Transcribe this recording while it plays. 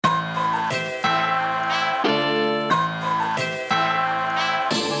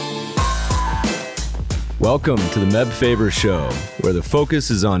Welcome to the Meb Faber Show, where the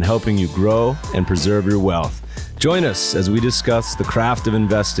focus is on helping you grow and preserve your wealth. Join us as we discuss the craft of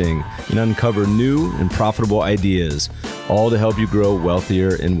investing and uncover new and profitable ideas, all to help you grow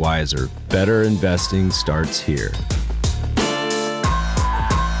wealthier and wiser. Better investing starts here.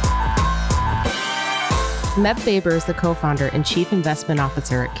 Meb Faber is the co-founder and chief investment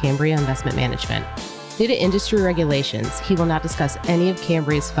officer at Cambria Investment Management. Due to industry regulations, he will not discuss any of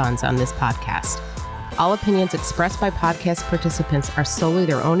Cambria's funds on this podcast. All opinions expressed by podcast participants are solely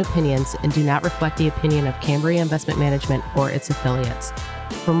their own opinions and do not reflect the opinion of Cambria Investment Management or its affiliates.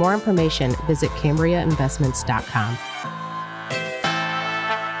 For more information, visit CambriaInvestments.com.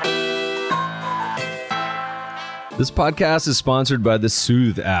 This podcast is sponsored by the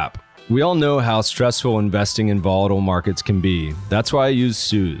Soothe app. We all know how stressful investing in volatile markets can be. That's why I use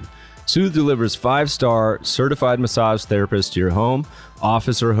Soothe. Soothe delivers 5-star certified massage therapists to your home,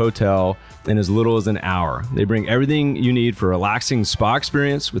 office, or hotel in as little as an hour. They bring everything you need for a relaxing spa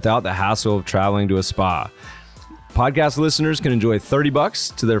experience without the hassle of traveling to a spa. Podcast listeners can enjoy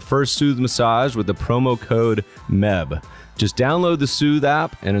 $30 to their first Soothe massage with the promo code MEB. Just download the Soothe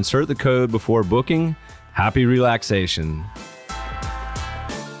app and insert the code before booking. Happy relaxation.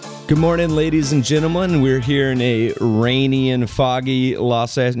 Good morning, ladies and gentlemen. We're here in a rainy and foggy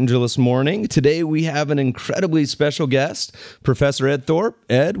Los Angeles morning. Today, we have an incredibly special guest, Professor Ed Thorp.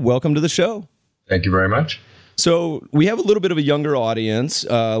 Ed, welcome to the show. Thank you very much. So we have a little bit of a younger audience,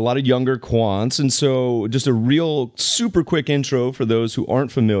 a lot of younger quants. And so just a real super quick intro for those who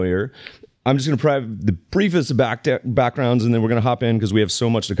aren't familiar. I'm just going to provide the briefest backgrounds, and then we're going to hop in because we have so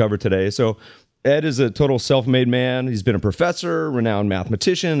much to cover today. So Ed is a total self-made man. He's been a professor, renowned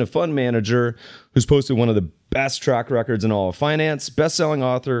mathematician, a fund manager who's posted one of the best track records in all of finance, best-selling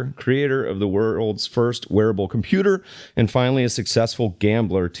author, creator of the world's first wearable computer, and finally a successful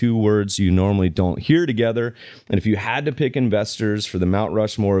gambler, two words you normally don't hear together. And if you had to pick investors for the Mount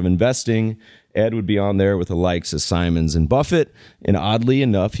Rushmore of investing, Ed would be on there with the likes of Simons and Buffett. And oddly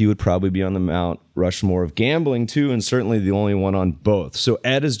enough, he would probably be on the Mount Rushmore of gambling too, and certainly the only one on both. So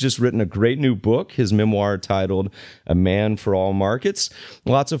Ed has just written a great new book, his memoir titled A Man for All Markets.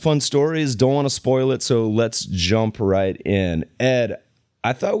 Lots of fun stories. Don't want to spoil it, so let's jump right in. Ed,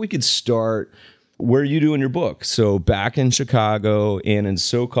 I thought we could start where you do in your book. So back in Chicago and in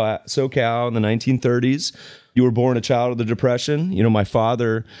SoCal in the 1930s, you were born a child of the Depression. You know, my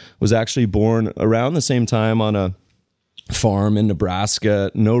father was actually born around the same time on a farm in Nebraska,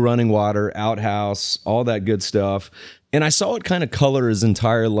 no running water, outhouse, all that good stuff. And I saw it kind of color his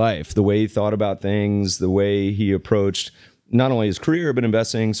entire life, the way he thought about things, the way he approached not only his career, but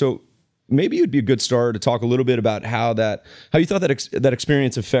investing. So maybe it would be a good start to talk a little bit about how you thought that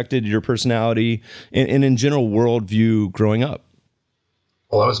experience affected your personality and in general worldview growing up.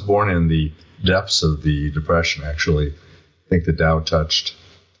 Well, I was born in the depths of the Depression, actually. I think the Dow touched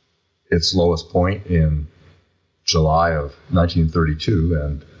its lowest point in July of 1932,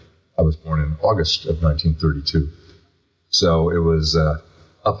 and I was born in August of 1932. So it was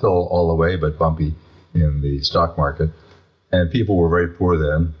uphill all the way, but bumpy in the stock market. And people were very poor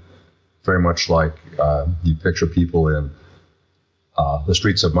then, very much like you picture people in the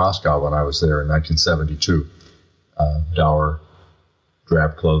streets of Moscow when I was there in 1972. Dour,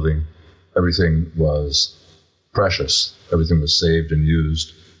 drab clothing. Everything was precious. Everything was saved and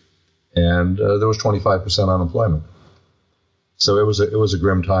used. And there was 25% unemployment. So it was a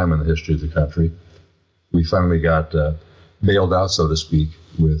grim time in the history of the country. We finally got bailed out, so to speak,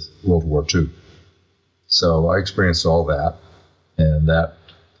 with World War II. So I experienced all that, and that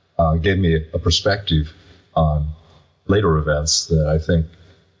gave me a perspective on later events that I think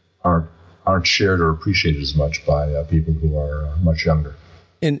aren't shared or appreciated as much by people who are much younger.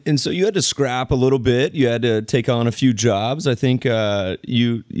 And so you had to scrap a little bit. You had to take on a few jobs. I think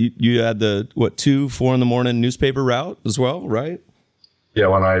you had the 2-4 in the morning newspaper route as well, right? Yeah,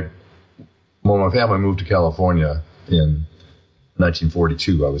 when my family moved to California in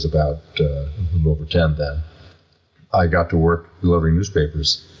 1942, I was about a little over 10 then. I got to work delivering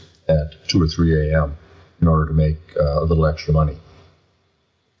newspapers at 2 or 3 a.m. in order to make a little extra money.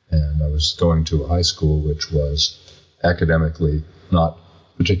 And I was going to a high school which was academically not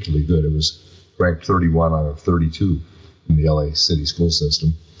particularly good. It was ranked 31 out of 32 in the LA city school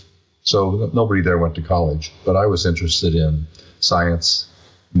system. So nobody there went to college, but I was interested in science,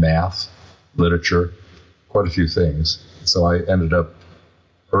 math, literature, quite a few things. So I ended up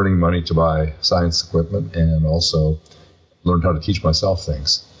earning money to buy science equipment and also learned how to teach myself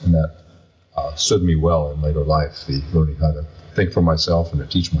things. And that stood me well in later life, the learning how to think for myself and to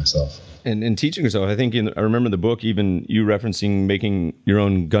teach myself. And teaching yourself, I think I remember the book, even you referencing making your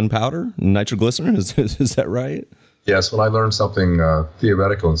own gunpowder, nitroglycerine. Is that right? Yes, when I learned something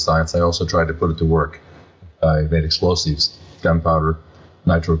theoretical in science, I also tried to put it to work. I made explosives, gunpowder,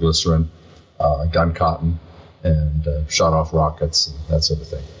 nitroglycerin, gun cotton, and shot off rockets and that sort of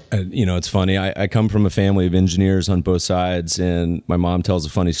thing. It's funny. I come from a family of engineers on both sides, and my mom tells a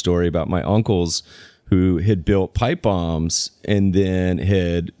funny story about my uncles who had built pipe bombs and then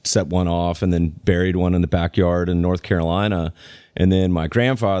had set one off and then buried one in the backyard in North Carolina. And then my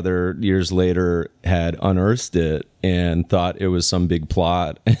grandfather, years later, had unearthed it and thought it was some big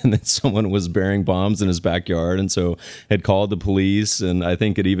plot and that someone was burying bombs in his backyard. And so had called the police. And I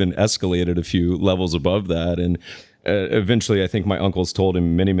think it even escalated a few levels above that. And eventually, I think my uncles told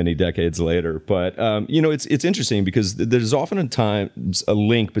him many, many decades later. But, it's interesting because there's often a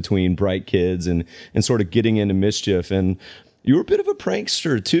link between bright kids and sort of getting into mischief. And you were a bit of a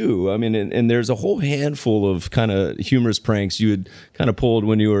prankster, too. I mean, and there's a whole handful of kind of humorous pranks you had kind of pulled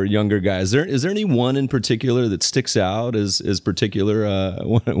when you were a younger guy. Is there any one in particular that sticks out as particular,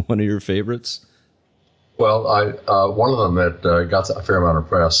 one of your favorites? Well, one of them that got a fair amount of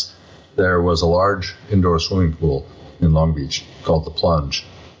press, there was a large indoor swimming pool in Long Beach called the Plunge,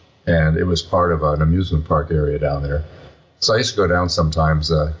 and it was part of an amusement park area down there. So I used to go down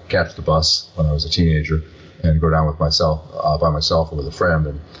sometimes, catch the bus when I was a teenager, and go down by myself or with a friend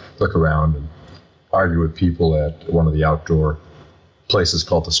and look around and argue with people at one of the outdoor places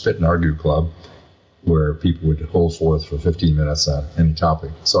called the Spit and Argue Club, where people would hold forth for 15 minutes on any topic.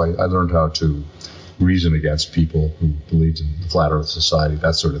 So I learned how to reason against people who believed in the flat earth society,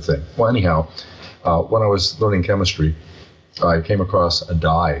 that sort of thing. Well, anyhow, when I was learning chemistry, I came across a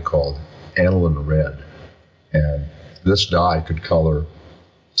dye called aniline red. And this dye could color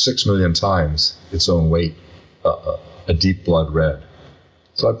 6 million times its own weight, a deep blood red.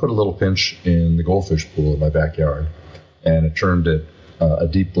 So I put a little pinch in the goldfish pool in my backyard, and it turned it a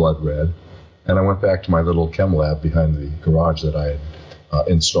deep blood red. And I went back to my little chem lab behind the garage that I had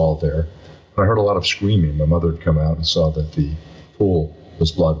installed there. I heard a lot of screaming. My mother had come out and saw that the pool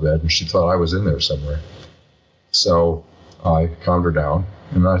was blood red, and she thought I was in there somewhere. So I calmed her down,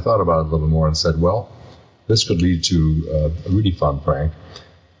 and I thought about it a little more and said, well, this could lead to a really fun prank.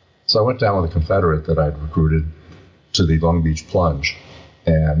 So I went down with a Confederate that I'd recruited to the Long Beach Plunge,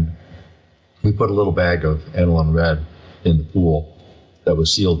 and we put a little bag of aniline red in the pool that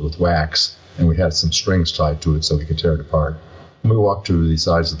was sealed with wax, and we had some strings tied to it so we could tear it apart. And we walked to the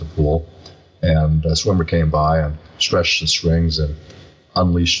sides of the pool, and a swimmer came by and stretched the strings and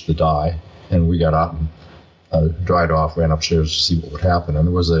unleashed the dye, and we got out and dried off, ran upstairs to see what would happen, and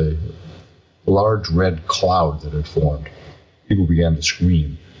there was a large red cloud that had formed. People began to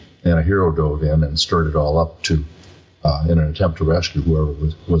scream, and a hero dove in and stirred it all up in an attempt to rescue whoever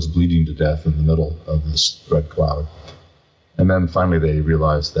was bleeding to death in the middle of this red cloud. And then finally they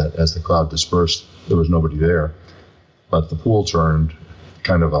realized that as the cloud dispersed, there was nobody there, but the pool turned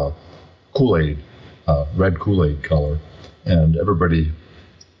kind of a Kool-Aid, red Kool-Aid color, and everybody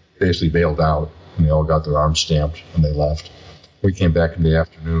basically bailed out, and they all got their arms stamped, and they left. We came back in the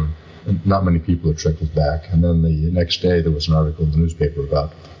afternoon, and not many people had trickled back, and then the next day there was an article in the newspaper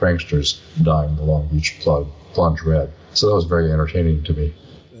about pranksters dyeing the Long Beach Plunge red. So that was very entertaining to me.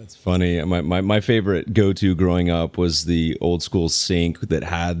 That's funny. My favorite go-to growing up was the old school sink that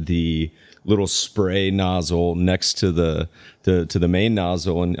had the little spray nozzle next to the main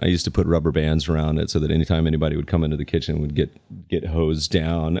nozzle, and I used to put rubber bands around it so that anytime anybody would come into the kitchen would get hosed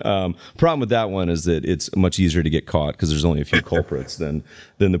down. Problem with that one is that it's much easier to get caught because there's only a few culprits than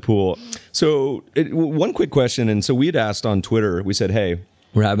the pool. So one quick question, and so we had asked on Twitter, we said, hey,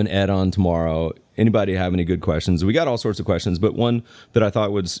 we're having Ed on tomorrow. Anybody have any good questions? We got all sorts of questions, but one that I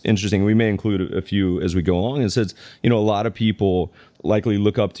thought was interesting, we may include a few as we go along, and says, a lot of people likely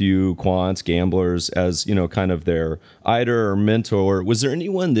look up to you, quants, gamblers, as, kind of their idol or mentor. Was there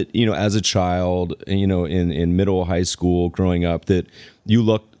anyone that, as a child, in middle, high school, growing up, that you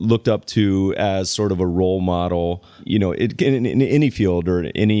looked up to as sort of a role model, in any field or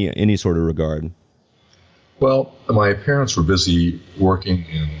any sort of regard? Well, my parents were busy working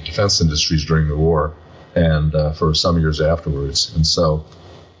in defense industries during the war and for some years afterwards. And so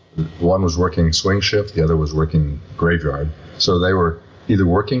one was working swing shift, the other was working graveyard. So they were either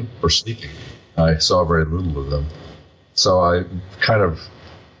working or sleeping. I saw very little of them. So I kind of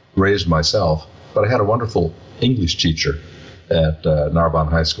raised myself. But I had a wonderful English teacher at Narbonne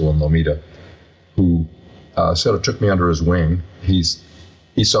High School in Lomita who sort of took me under his wing.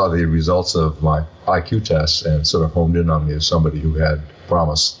 He saw the results of my IQ tests and sort of homed in on me as somebody who had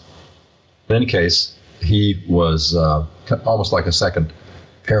promise. In any case, he was almost like a second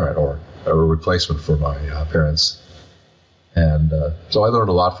parent or a replacement for my parents. And so I learned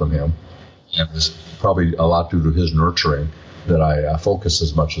a lot from him. And it was probably a lot due to his nurturing that I focused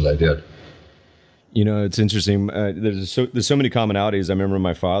as much as I did. You know, it's interesting. There's so many commonalities. I remember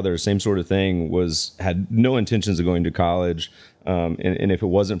my father, same sort of thing, had no intentions of going to college. And if it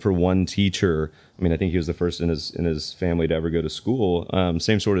wasn't for one teacher, I mean, I think he was the first in his family to ever go to school.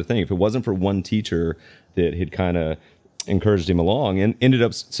 Same sort of thing. If it wasn't for one teacher that had kind of encouraged him along, and ended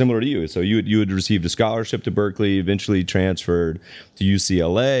up similar to you. So you had received a scholarship to Berkeley, eventually transferred to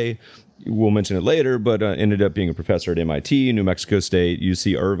UCLA. We'll mention it later, but ended up being a professor at MIT, New Mexico State,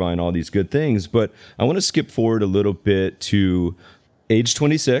 UC Irvine, all these good things. But I want to skip forward a little bit to age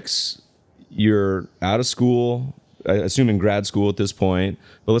 26. You're out of school, I assume in grad school at this point.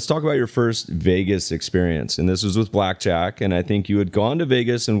 But let's talk about your first Vegas experience. And this was with blackjack. And I think you had gone to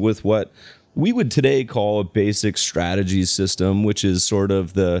Vegas and with what we would today call a basic strategy system, which is sort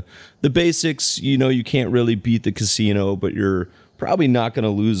of the basics. You know, you can't really beat the casino, but you're probably not going to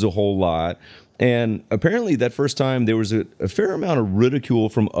lose a whole lot. And apparently that first time there was a fair amount of ridicule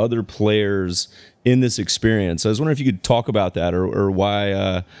from other players in this experience. I was wondering if you could talk about that or why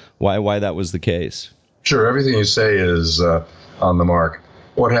that was the case. Sure. Everything you say is on the mark.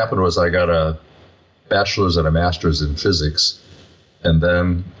 What happened was I got a bachelor's and a master's in physics. And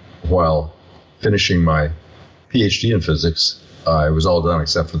then while finishing my PhD in physics, I was all done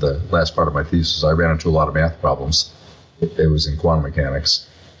except for the last part of my thesis. I ran into a lot of math problems. It was in quantum mechanics.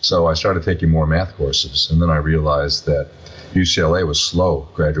 So I started taking more math courses. And then I realized that UCLA was slow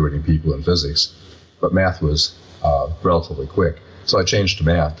graduating people in physics, but math was relatively quick. So I changed to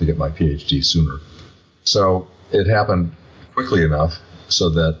math to get my PhD sooner. So it happened quickly enough so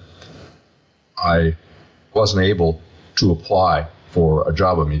that I wasn't able to apply for a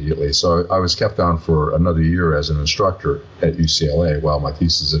job immediately. So I was kept on for another year as an instructor at UCLA while my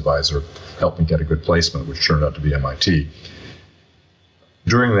thesis advisor helped me get a good placement, which turned out to be MIT.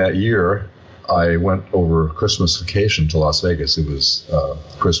 During that year, I went over Christmas vacation to Las Vegas. It was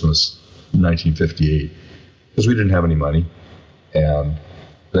Christmas 1958, because we didn't have any money, and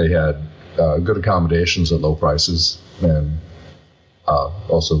they had good accommodations at low prices and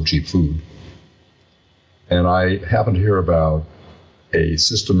also cheap food. And I happened to hear about a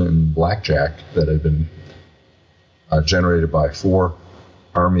system in blackjack that had been generated by 4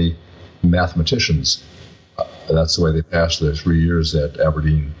 Army mathematicians. That's the way they passed their 3 years at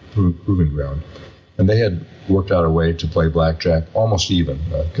Aberdeen Proving Ground. And they had worked out a way to play blackjack almost even.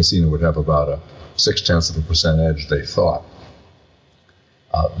 A casino would have about a 0.6% edge, they thought.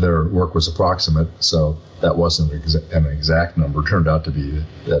 Their work was approximate, so that wasn't an exact number. It turned out to be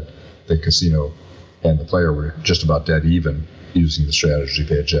that the casino and the player were just about dead even using the strategy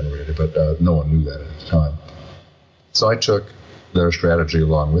they had generated, but no one knew that at the time. So I took their strategy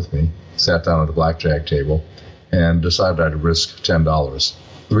along with me, sat down at a blackjack table, and decided I'd risk $10.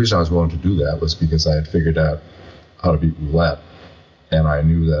 The reason I was willing to do that was because I had figured out how to beat roulette, and I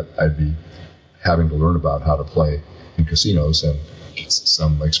knew that I'd be having to learn about how to play in casinos and get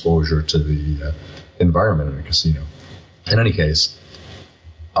some exposure to the environment in a casino. In any case,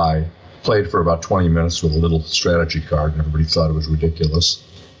 I played for about 20 minutes with a little strategy card, and everybody thought it was ridiculous.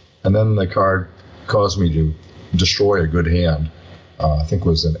 And then the card caused me to destroy a good hand. I think it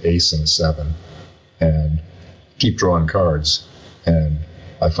was an ace and a 7, and keep drawing cards. And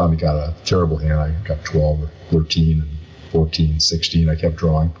I finally got a terrible hand. I got 12 or 13 and 14, 16. I kept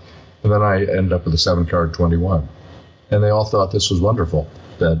drawing. And then I ended up with a 7-card 21. And they all thought this was wonderful,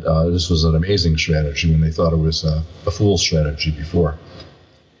 that this was an amazing strategy when they thought it was a fool's strategy before.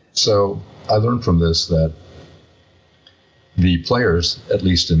 So I learned from this that the players, at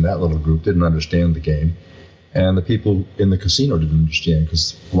least in that little group, didn't understand the game. And the people in the casino didn't understand,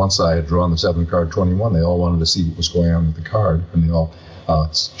 because once I had drawn the 7-card 21, they all wanted to see what was going on with the card, and they all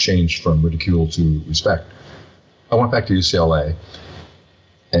changed from ridicule to respect. I went back to UCLA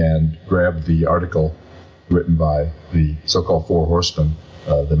and grabbed the article written by the so-called 4 horsemen,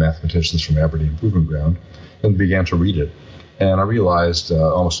 the mathematicians from Aberdeen Proving Ground, and began to read it. And I realized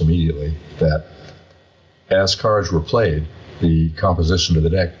almost immediately that as cards were played, the composition of the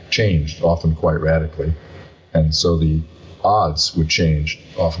deck changed, often quite radically. And so the odds would change,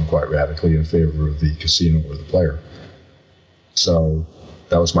 often quite radically, in favor of the casino or the player. So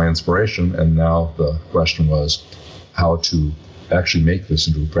that was my inspiration, and now the question was how to actually make this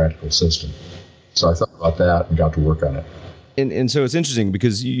into a practical system. So I thought about that and got to work on it. And so it's interesting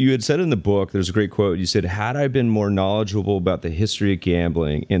because you had said in the book, there's a great quote, you said, had I been more knowledgeable about the history of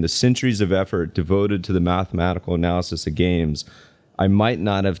gambling and the centuries of effort devoted to the mathematical analysis of games, I might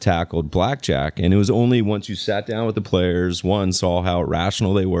not have tackled blackjack. And it was only once you sat down with the players, one, saw how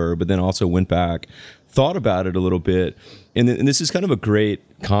rational they were, but then also went back, thought about it a little bit. And this is kind of a great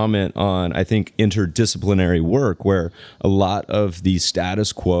comment on, I think, interdisciplinary work, where a lot of the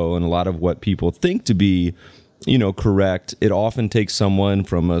status quo and a lot of what people think to be, correct, it often takes someone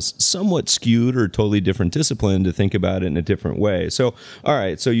from a somewhat skewed or totally different discipline to think about it in a different way. So, all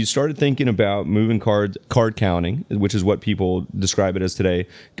right, so you started thinking about moving card counting, which is what people describe it as today.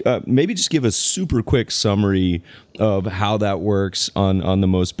 Maybe just give a super quick summary of how that works on the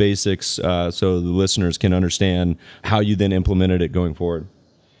most basics, so the listeners can understand how you then implemented it going forward.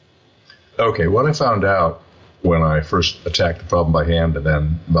 Okay, what I found out when I first attacked the problem by hand and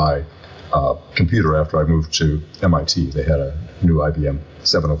then by computer after I moved to MIT. They had a new IBM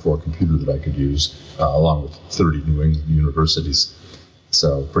 704 computer that I could use, along with 30 New England universities,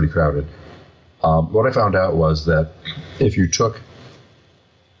 so pretty crowded. What I found out was that if you took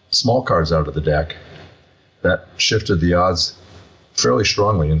small cards out of the deck, that shifted the odds fairly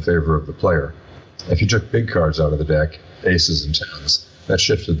strongly in favor of the player. If you took big cards out of the deck, aces and tens, that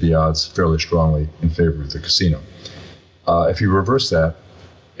shifted the odds fairly strongly in favor of the casino. If you reverse that,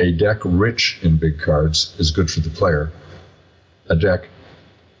 a deck rich in big cards is good for the player. A deck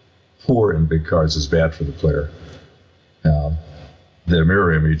poor in big cards is bad for the player. The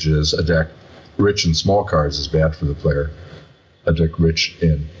mirror image is a deck rich in small cards is bad for the player. A deck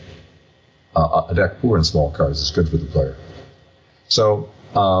poor in small cards is good for the player. So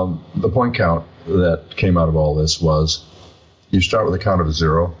the point count that came out of all this was you start with a count of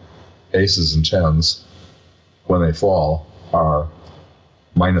 0. Aces and tens, when they fall, are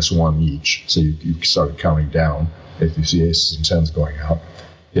 -1 each. So you started counting down if you see aces and tens going out.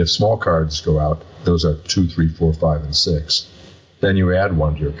 If small cards go out, those are 2, 3, 4, 5, and 6. Then you add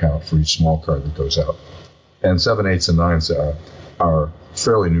 1 to your count for each small card that goes out. And 7, 8s, and 9s are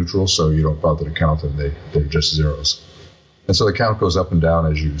fairly neutral, so you don't bother to count them. They're just zeros. And so the count goes up and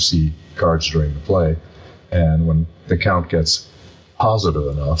down as you see cards during the play. And when the count gets positive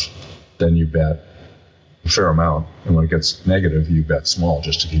enough, then you bet a fair amount, and when it gets negative, you bet small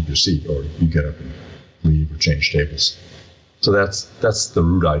just to keep your seat, or you get up and leave or change tables. So that's the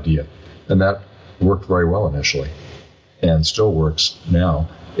root idea, and that worked very well initially, and still works now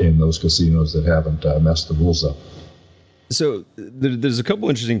in those casinos that haven't messed the rules up. So there's a couple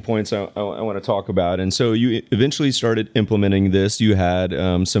interesting points I want to talk about. And so you eventually started implementing this. You had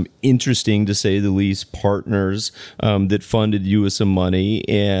some interesting, to say the least, partners that funded you with some money.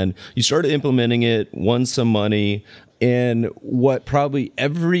 And you started implementing it, won some money. And what probably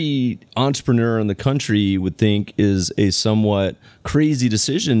every entrepreneur in the country would think is a somewhat crazy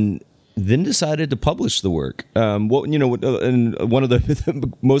decision, then decided to publish the work. And one of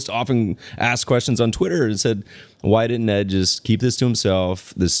the most often asked questions on Twitter is said, why didn't Ed just keep this to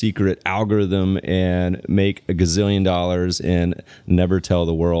himself, the secret algorithm, and make $1 gazillion and never tell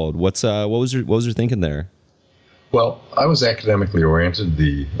the world? What was your thinking there? Well, I was academically oriented.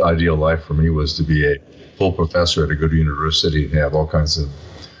 The ideal life for me was to be a full professor at a good university and have all kinds of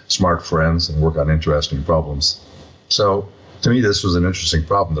smart friends and work on interesting problems. So to me, this was an interesting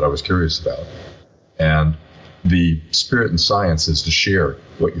problem that I was curious about. And the spirit in science is to share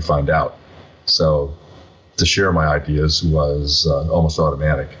what you find out. So to share my ideas was almost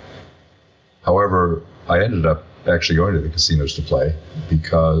automatic. However, I ended up actually going to the casinos to play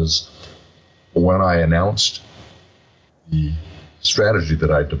because when I announced the strategy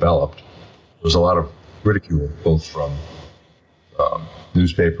that I developed, there was a lot of ridicule, both from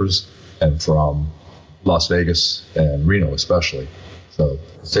newspapers and from Las Vegas and Reno especially. So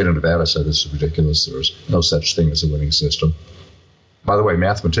the state of Nevada said this is ridiculous. There's no such thing as a winning system. By the way,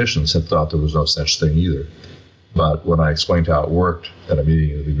 mathematicians had thought there was no such thing either. But when I explained how it worked at a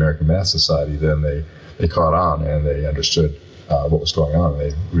meeting of the American Math Society, then they caught on and they understood what was going on, and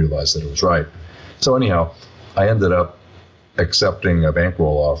they realized that it was right. So anyhow, I ended up accepting a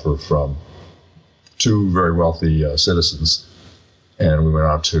bankroll offer from 2 very wealthy citizens, and we went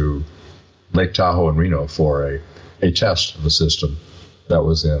out to Lake Tahoe and Reno for a test of the system. That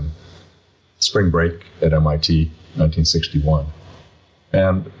was in spring break at MIT, 1961.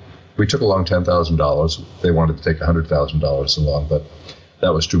 And we took along $10,000. They wanted to take $100,000 along, but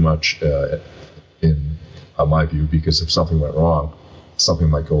that was too much in my view, because if something went wrong, something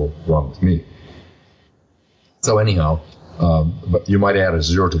might go wrong with me. So anyhow, but you might add a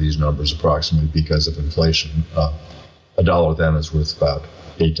 0 to these numbers approximately because of inflation. A dollar then is worth about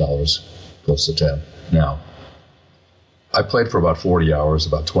 $8, close to 10 now. I played for about 40 hours.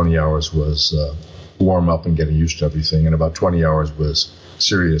 About 20 hours was warm up and getting used to everything, and about 20 hours was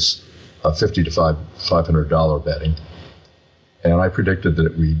serious $50 to $500 betting. And I predicted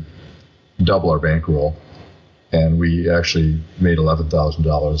that we'd double our bankroll, and we actually made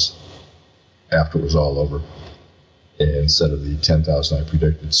 $11,000 after it was all over, instead of the $10,000 I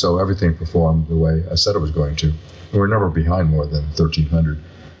predicted. So everything performed the way I said it was going to. And we're never behind more than 1,300.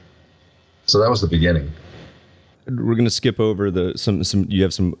 So that was the beginning. We're going to skip over some. You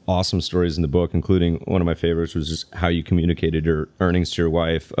have some awesome stories in the book, including one of my favorites was just how you communicated your earnings to your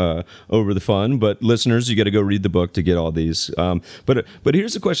wife over the phone. But listeners, you got to go read the book to get all these. But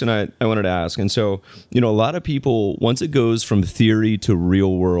here's the question I wanted to ask. And so, a lot of people, once it goes from theory to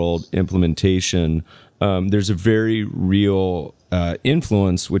real world implementation, there's a very real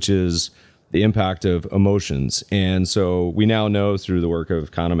influence, which is the impact of emotions. And so we now know through the work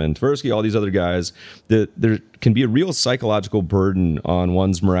of Kahneman and Tversky, all these other guys, that there can be a real psychological burden on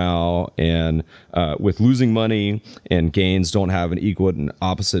one's morale, and with losing money and gains don't have an equal and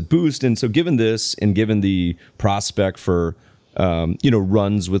opposite boost. And so given this, and given the prospect for,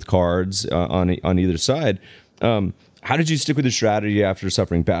 runs with cards on either side, how did you stick with the strategy after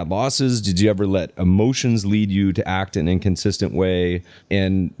suffering bad losses? Did you ever let emotions lead you to act in an inconsistent way?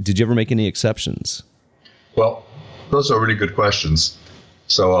 And did you ever make any exceptions? Well, those are really good questions.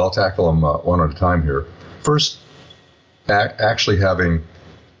 So I'll tackle them one at a time here. First, actually having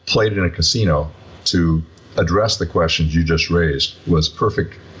played in a casino to address the questions you just raised was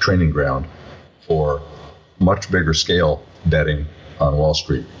perfect training ground for much bigger scale betting on Wall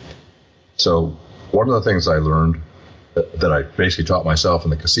Street. So one of the things I learned that I basically taught myself in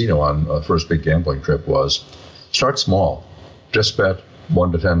the casino on the first big gambling trip was start small. Just bet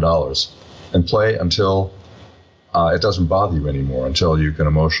 $1 to $10 and play until it doesn't bother you anymore, until you can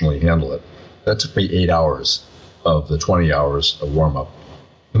emotionally handle it. That took me 8 hours of the 20 hours of warm-up.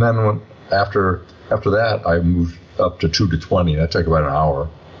 And then after that, I moved up to 2 to 20. That took about an hour.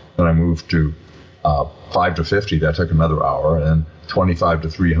 Then I moved to 5 to 50. That took another hour. And 25 to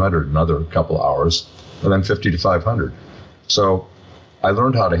 300, another couple hours. And then 50 to 500. So I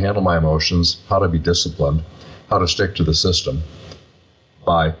learned how to handle my emotions, how to be disciplined, how to stick to the system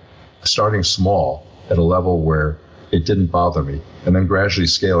by starting small at a level where it didn't bother me, and then gradually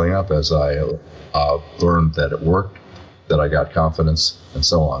scaling up as I learned that it worked, that I got confidence, and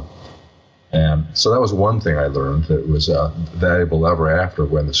so on. And so that was one thing I learned that was valuable ever after,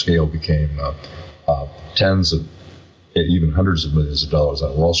 when the scale became tens of, even hundreds of millions of dollars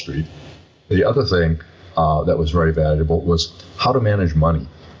on Wall Street. The other thing that was very valuable was how to manage money.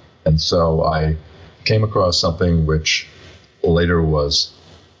 And so I came across something which later was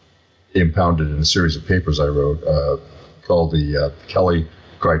impounded in a series of papers I wrote called the Kelly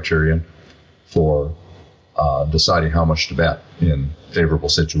Criterion for deciding how much to bet in favorable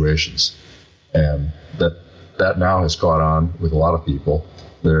situations. And that now has caught on with a lot of people.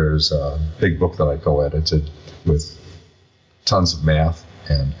 There's a big book that I co-edited with tons of math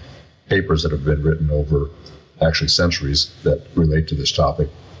and papers that have been written over actually centuries that relate to this topic.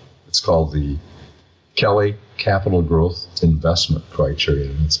 It's called the Kelly Capital Growth Investment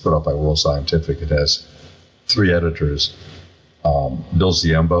Criterion. It's put out by World Scientific. It has 3 editors, Bill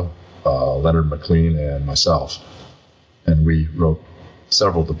Ziemba, Leonard McLean, and myself. And we wrote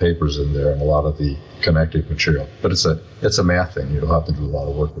several of the papers in there and a lot of the connective material. But it's a math thing. You'll have to do a lot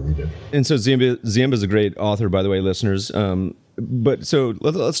of work to read it. And so Ziemba is a great author, by the way, listeners. But so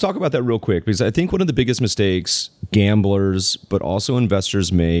let's talk about that real quick, because I think one of the biggest mistakes gamblers, but also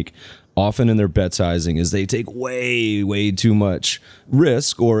investors make often in their bet sizing is they take way too much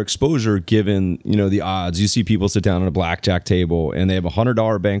risk or exposure given, the odds. You see people sit down at a blackjack table and they have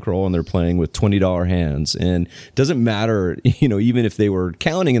 $100 bankroll and they're playing with $20 hands. And it doesn't matter, even if they were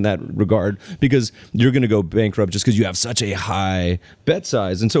counting in that regard, because you're going to go bankrupt just because you have such a high bet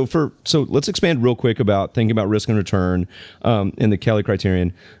size. And so let's expand real quick about thinking about risk and return in the Kelly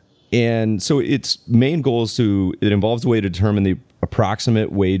Criterion. And so its main goal is it involves a way to determine the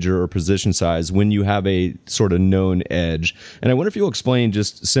approximate wager or position size when you have a sort of known edge. And I wonder if you'll explain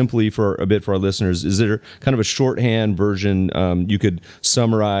just simply for a bit for our listeners, is there kind of a shorthand version you could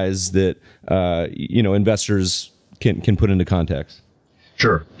summarize that, investors can put into context?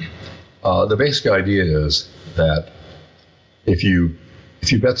 Sure. The basic idea is that if you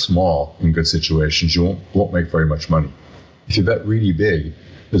bet small in good situations, you won't make very much money. If you bet really big,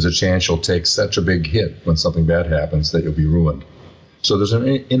 there's a chance you'll take such a big hit when something bad happens that you'll be ruined. So there's an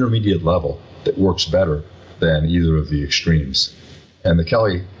intermediate level that works better than either of the extremes. And the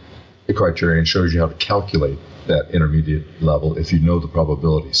Kelly Criterion shows you how to calculate that intermediate level if you know the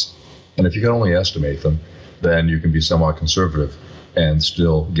probabilities. And if you can only estimate them, then you can be somewhat conservative and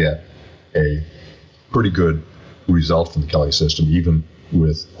still get a pretty good result from the Kelly system, even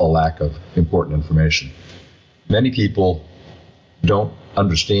with a lack of important information. Many people don't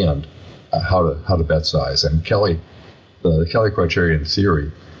understand how to bet size. And the Kelly Criterion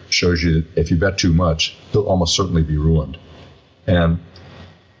theory shows you that if you bet too much, you'll almost certainly be ruined. And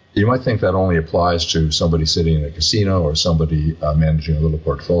you might think that only applies to somebody sitting in a casino or somebody managing a little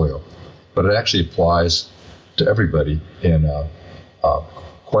portfolio, but it actually applies to everybody in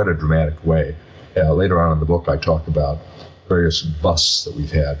quite a dramatic way. Later on in the book, I talk about various busts that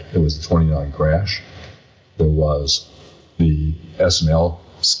we've had. There was the 29 crash. There was the S&L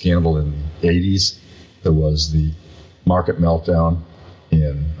scandal in the 80s. There was the market meltdown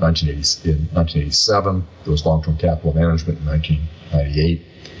in 1987. There was long-term capital management in 1998.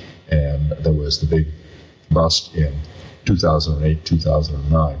 And there was the big bust in 2008,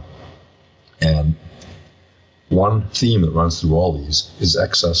 2009. And one theme that runs through all these is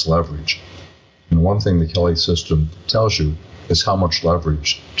excess leverage. And one thing the Kelly system tells you is how much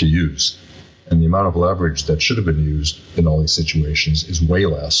leverage to use. And the amount of leverage that should have been used in all these situations is way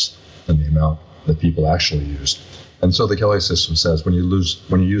less than the amount that people actually used. And so the Kelly system says when you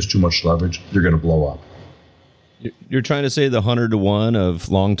use too much leverage, you're going to blow up. You're trying to say the 100-to-1 of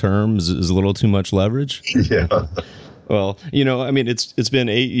long term is a little too much leverage? Yeah. Well, it's been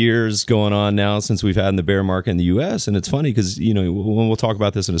 8 years going on now since we've had the bear market in the U.S. And it's funny because, we'll talk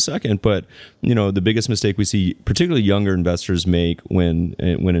about this in a second, but, the biggest mistake we see particularly younger investors make when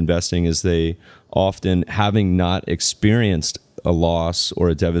investing is they often, having not experienced a loss or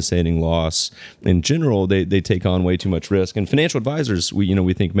a devastating loss in general, they take on way too much risk. And financial advisors,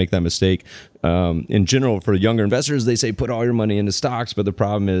 we think make that mistake. In general, for younger investors, they say put all your money into stocks, but the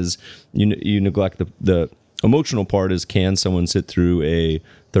problem is you neglect the emotional part is, can someone sit through a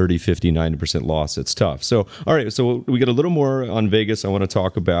 30, 50, 90% loss? It's tough. So, all right. So we get a little more on Vegas. I want to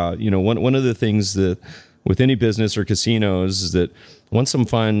talk about, one of the things that with any business or casinos is that once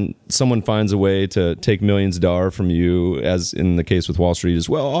someone finds a way to take millions of dollars from you, as in the case with Wall Street as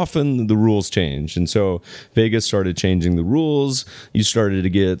well, often the rules change. And so Vegas started changing the rules. You started to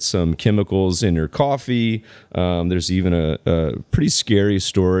get some chemicals in your coffee. There's even a pretty scary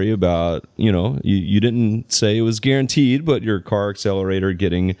story about, you didn't say it was guaranteed, but your car accelerator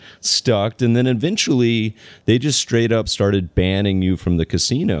getting stuck. And then eventually they just straight up started banning you from the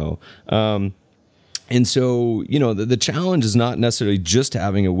casino. And so, the challenge is not necessarily just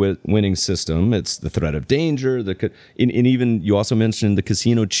having a winning system. It's the threat of danger. And even you also mentioned the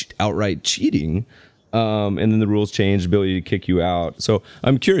casino outright cheating. And then the rules changed, ability to kick you out. So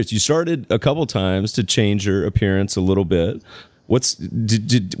I'm curious. You started a couple times to change your appearance a little bit.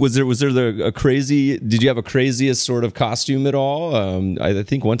 Did you have a craziest sort of costume at all? I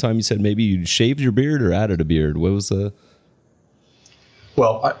think one time you said maybe you shaved your beard or added a beard. What was the...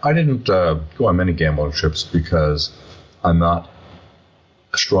 Well, I didn't go on many gambling trips because I'm not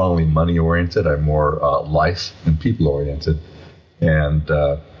strongly money-oriented. I'm more life and people-oriented. And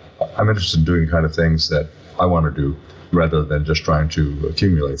I'm interested in doing the kind of things that I want to do rather than just trying to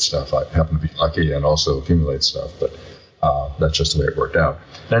accumulate stuff. I happen to be lucky and also accumulate stuff, but that's just the way it worked out.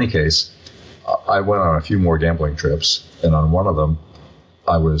 In any case, I went on a few more gambling trips, and on one of them,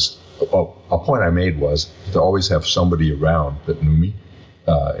 a point I made was to always have somebody around that knew me.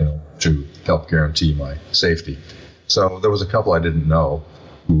 To help guarantee my safety. So there was a couple I didn't know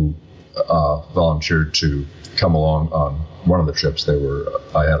who volunteered to come along on one of the trips.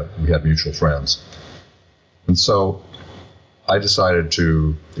 We had mutual friends. And so I decided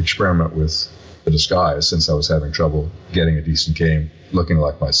to experiment with the disguise since I was having trouble getting a decent game looking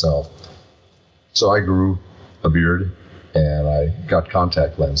like myself. So I grew a beard and I got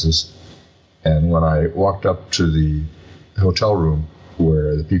contact lenses. And when I walked up to the hotel room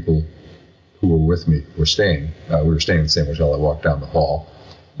where the people who were with me were staying. We were staying in the same hotel. I walked down the hall,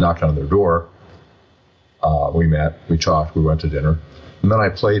 knocked on their door. We met, we talked, we went to dinner. And then I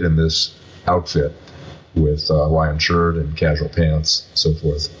played in this outfit with a Hawaiian shirt and casual pants, so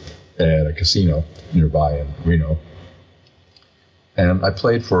forth, at a casino nearby in Reno. And I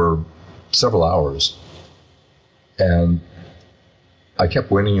played for several hours. And I kept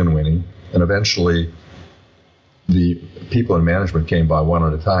winning and winning. And eventually, the people in management came by one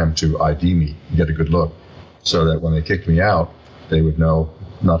at a time to ID me and get a good look so that when they kicked me out, they would know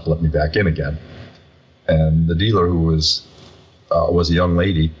not to let me back in again. And the dealer, who was a young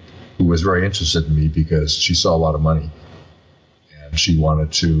lady who was very interested in me because she saw a lot of money. And she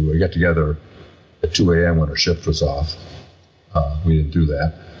wanted to get together at 2 a.m. when her shift was off. We didn't do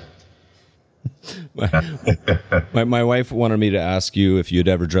that. My wife wanted me to ask you if you'd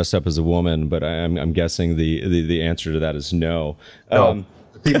ever dressed up as a woman, but I'm guessing the answer to that is no. No.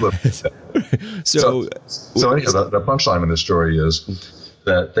 People so anyhow, the punchline in this story is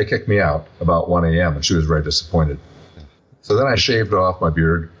that they kicked me out about 1 a.m. and she was very disappointed. So then I shaved off my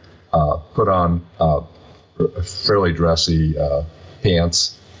beard, put on fairly dressy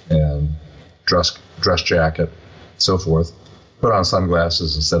pants and dress jacket, so forth. Put on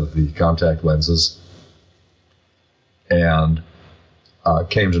sunglasses instead of the contact lenses, and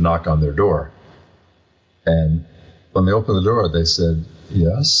came to knock on their door. And when they opened the door, they said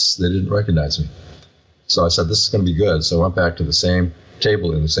yes. They didn't recognize me. So I said, this is going to be good. So I went back to the same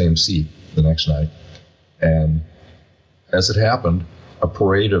table in the same seat the next night. And as it happened, a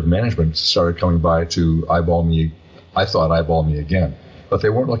parade of management started coming by to eyeball me. I thought eyeball me again. But they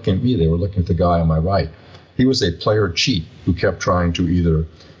weren't looking at me. They were looking at the guy on my right. He was a player cheat who kept trying to either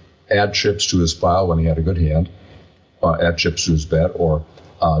add chips to his pile when he had a good hand, add chips to his bet, or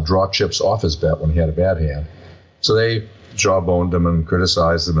draw chips off his bet when he had a bad hand. So they jawboned him and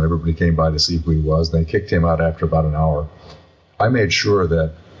criticized him, and everybody came by to see who he was, and they kicked him out after about an hour. I made sure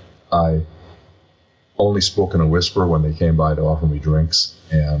that I only spoke in a whisper when they came by to offer me drinks,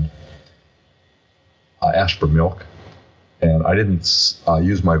 and I asked for milk. And I didn't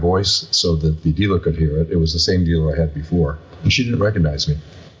use my voice so that the dealer could hear it. It was the same dealer I had before. And she didn't recognize me.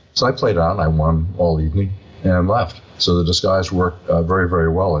 So I played on. I won all evening and left. So the disguise worked very, very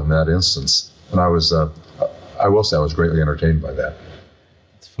well in that instance. And I will say I was greatly entertained by that.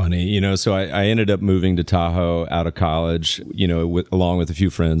 It's funny, so I ended up moving to Tahoe out of college, along with a few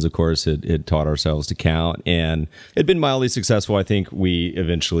friends, of course, had taught ourselves to count, and it'd been mildly successful. I think we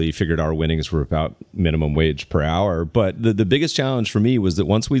eventually figured our winnings were about minimum wage per hour. But the biggest challenge for me was that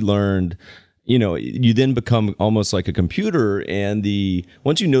once we learned, you then become almost like a computer, and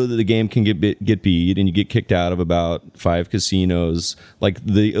once you know that the game can get beat and you get kicked out of about 5 casinos, like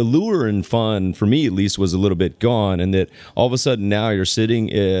the allure and fun, for me at least, was a little bit gone, and that all of a sudden now you're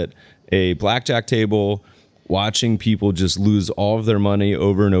sitting at a blackjack table watching people just lose all of their money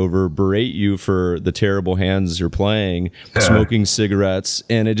over and over, berate you for the terrible hands you're playing, smoking cigarettes,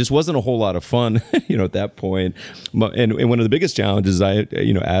 and it just wasn't a whole lot of fun, at that point. And one of the biggest challenges, I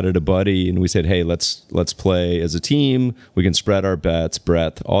added a buddy, and we said, hey, let's play as a team. We can spread our bets,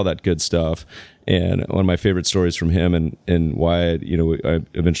 breadth, all that good stuff. And one of my favorite stories from him and why I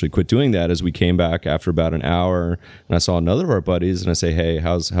eventually quit doing that is we came back after about an hour, and I saw another of our buddies, and I say, hey,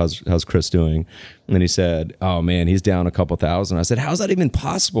 how's Chris doing? And he said, oh man, he's down a couple thousand. I said, how's that even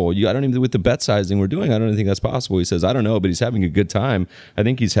possible? I don't even, with the bet sizing we're doing, I don't even think that's possible. He says, I don't know, but he's having a good time. I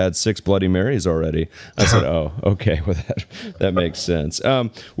think he's had 6 Bloody Marys already. I said, oh, okay, well that makes sense.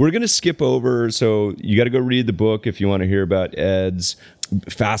 We're gonna skip over, so you got to go read the book if you want to hear about Ed's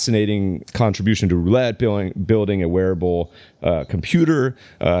fascinating contribution to roulette, building a wearable computer.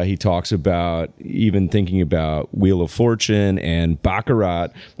 He talks about even thinking about Wheel of Fortune and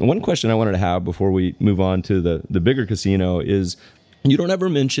Baccarat. And one question I wanted to have before we move on to the bigger casino is, you don't ever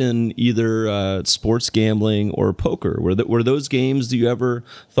mention either sports gambling or poker. Were those games that you ever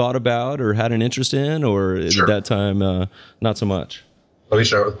thought about or had an interest in, or Sure. At that time, not so much? Let me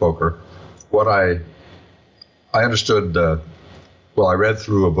start with poker. What I understood... I read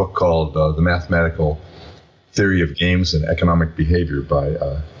through a book called The Mathematical Theory of Games and Economic Behavior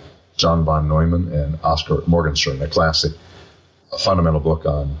by John von Neumann and Oscar Morgenstern, a fundamental book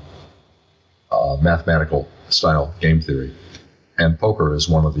on mathematical style game theory. And poker is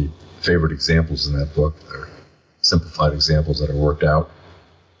one of the favorite examples in that book. They're simplified examples that are worked out.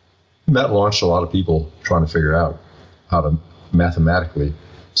 And that launched a lot of people trying to figure out how to mathematically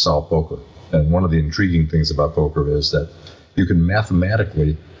solve poker. And one of the intriguing things about poker is that you can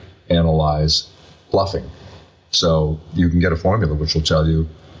mathematically analyze bluffing. So you can get a formula which will tell you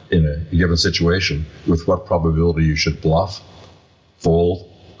in a given situation with what probability you should bluff,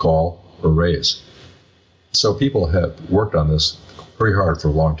 fold, call, or raise. So people have worked on this very hard for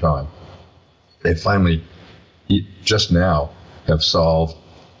a long time. They finally, just now, have solved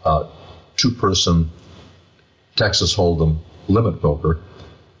 2-person Texas Hold'em limit poker.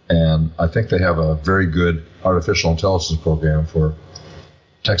 And I think they have a very good artificial intelligence program for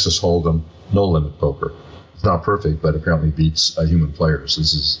Texas Hold'em no-limit poker. It's not perfect, but apparently beats human players.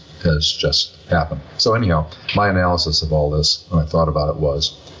 This has just happened. So anyhow, my analysis of all this, when I thought about it,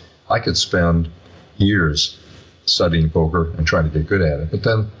 was I could spend years studying poker and trying to get good at it, but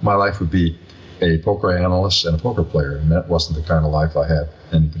then my life would be a poker analyst and a poker player, and that wasn't the kind of life I had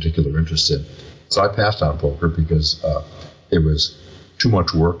any particular interest in. So I passed on poker because it was too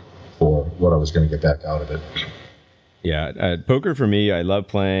much work for what I was going to get back out of it. Yeah, poker for me, I love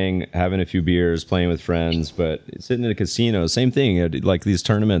playing, having a few beers, playing with friends, but sitting in a casino, same thing. Like these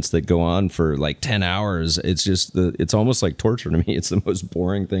tournaments that go on for like 10 hours, it's almost like torture to me. It's the most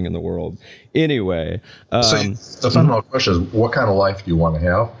boring thing in the world. Anyway. So the fundamental question is, what kind of life do you want to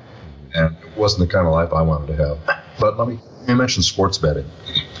have? And it wasn't the kind of life I wanted to have. But let me You mentioned sports betting.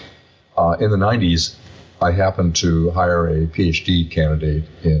 In the 90s, I happened to hire a PhD candidate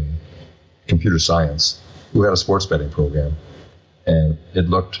in computer science who had a sports betting program. And it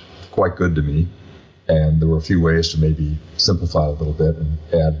looked quite good to me. And there were a few ways to maybe simplify a little bit and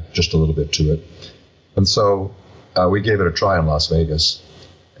add just a little bit to it. And so we gave it a try in Las Vegas.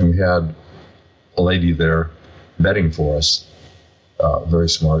 And we had a lady there betting for us, a very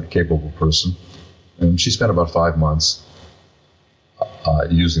smart, capable person. And she spent about 5 months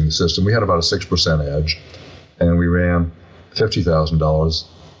using the system. We had about a 6% edge. And we ran $50,000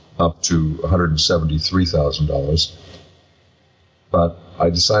 up to $173,000. But I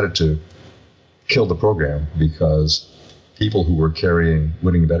decided to kill the program because people who were carrying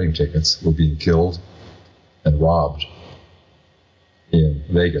winning betting tickets were being killed and robbed in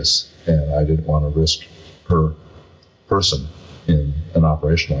Vegas, and I didn't want to risk her person in an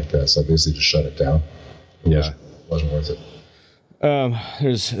operation like that, so I basically just shut it down. It wasn't worth it.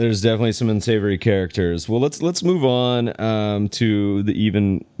 There's definitely some unsavory characters. Well, let's move on to the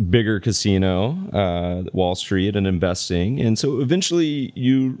even bigger casino, Wall Street, and investing. And so eventually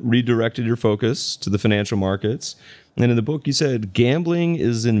you redirected your focus to the financial markets. And in the book you said gambling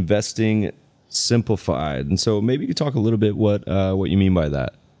is investing simplified. And so maybe you could talk a little bit what you mean by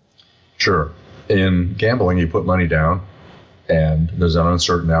that. Sure. In gambling, you put money down, and there's an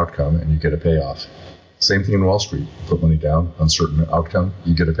uncertain outcome, and you get a payoff. Same thing in Wall Street. You put money down, uncertain outcome,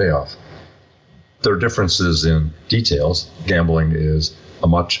 you get a payoff. There are differences in details. Gambling is a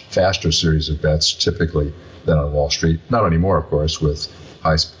much faster series of bets typically than on Wall Street. Not anymore, of course, with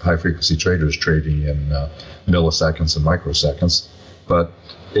high-frequency traders trading in milliseconds and microseconds. But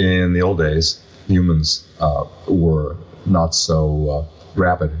in the old days, humans were not so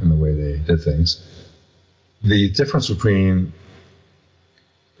rapid in the way they did things. The difference between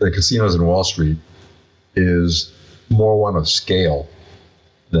the casinos and Wall Street is more one of scale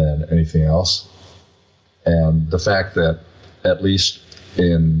than anything else. And the fact that at least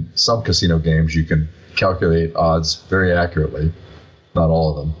in some casino games you can calculate odds very accurately, not all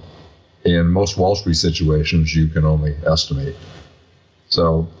of them. In most Wall Street situations you can only estimate.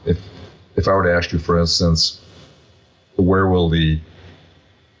 So if I were to ask you, for instance, where will the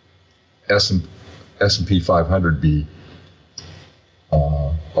S&P 500 be,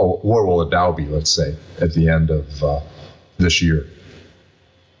 where will the Dow be, let's say, at the end of this year?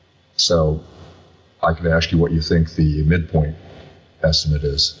 So I could ask you what you think the midpoint estimate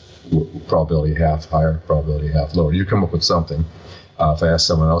is. Probability half higher, probability half lower. You come up with something. If I ask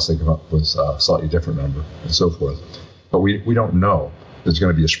someone else, they come up with a slightly different number, and so forth. But we don't know. There's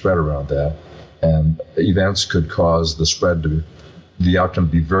going to be a spread around that. And events could cause the outcome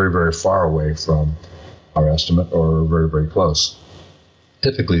to be very, very far away from our estimate or very, very close.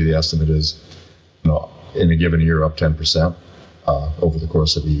 Typically, the estimate is, in a given year, up 10% over the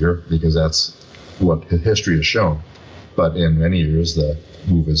course of a year, because that's what history has shown. But in many years, the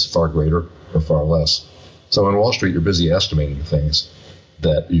move is far greater or far less. So in Wall Street, you're busy estimating things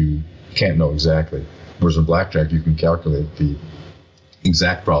that you can't know exactly. Whereas in blackjack, you can calculate the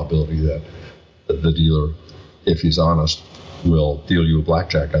exact probability that the dealer, if he's honest, will deal you a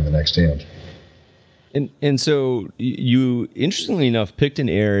blackjack on the next hand. And so you, interestingly enough, picked an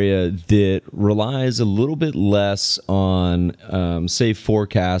area that relies a little bit less on, say,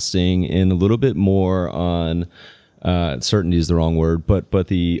 forecasting, and a little bit more on certainty is the wrong word, but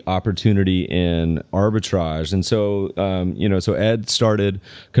the opportunity in arbitrage. And so, so Ed started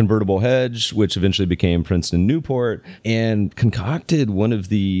Convertible Hedge, which eventually became Princeton Newport, and concocted one of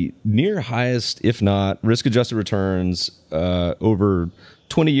the near highest, if not risk-adjusted returns over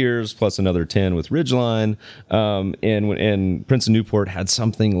 20 years plus another 10 with Ridgeline. And Princeton Newport had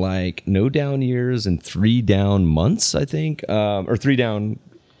something like no down years and 3 down months, I think, or 3 down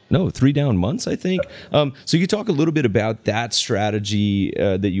months, I think. So you talk a little bit about that strategy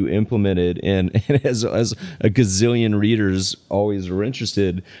that you implemented, and as a gazillion readers always are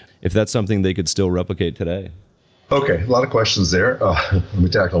interested, if that's something they could still replicate today. Okay, a lot of questions there. Let me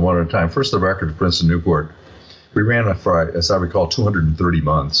tackle one at a time. First, the record of Princeton Newport. We ran for, as I recall, 230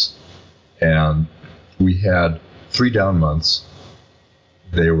 months, and we had 3 down months.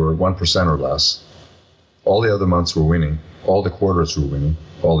 They were 1% or less. All the other months were winning. All the quarters were winning.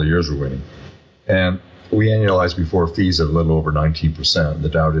 All the years were winning. And we annualized before fees at a little over 19%. The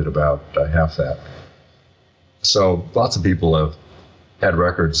Dow did about half that. So lots of people have had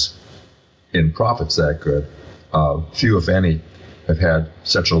records in profits that good. Few, if any, have had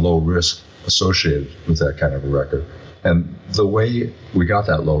such a low risk associated with that kind of a record. And the way we got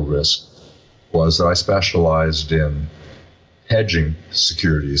that low risk was that I specialized in hedging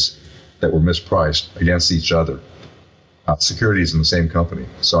securities that were mispriced against each other. securities in the same company.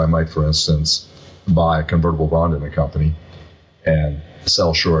 So I might, for instance, buy a convertible bond in a company and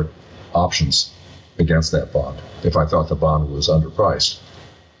sell short options against that bond if I thought the bond was underpriced.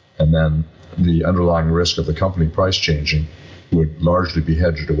 And then the underlying risk of the company price changing would largely be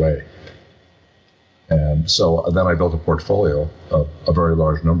hedged away. And so then I built a portfolio of a very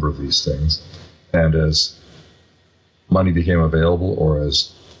large number of these things. And as money became available or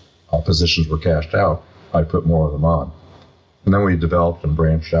as positions were cashed out, I put more of them on. And then we developed and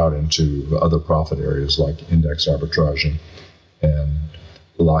branched out into other profit areas like index arbitraging and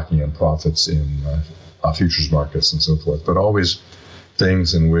locking in profits in futures markets and so forth. But always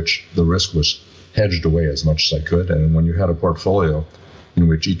things in which the risk was hedged away as much as I could. And when you had a portfolio in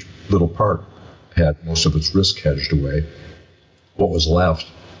which each little part had most of its risk hedged away, what was left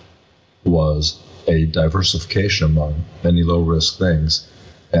was a diversification among many low-risk things,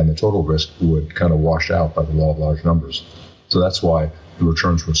 and the total risk would kind of wash out by the law of large numbers. So that's why the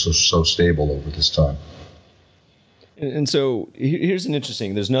returns were so stable over this time. And so here's an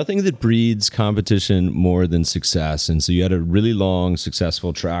interesting, there's nothing that breeds competition more than success. And so you had a really long,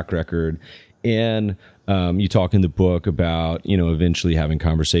 successful track record. And you talk in the book about, eventually having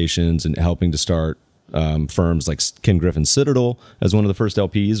conversations and helping to start firms like Ken Griffin's Citadel as one of the first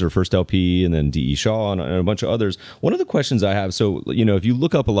LPs or first LP, and then D.E. Shaw and a bunch of others. One of the questions I have, so, if you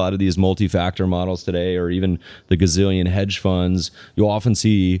look up a lot of these multi-factor models today, or even the gazillion hedge funds, you'll often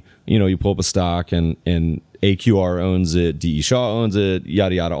see, you pull up a stock and AQR owns it, D.E. Shaw owns it,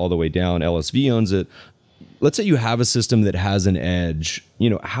 yada, yada, all the way down. LSV owns it. Let's say you have a system that has an edge,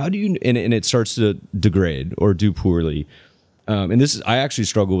 how do you, and it starts to degrade or do poorly. And I actually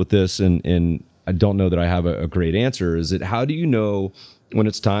struggle with this, and I don't know that I have a great answer. Is it, how do you know when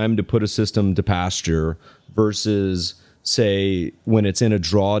it's time to put a system to pasture versus, say, when it's in a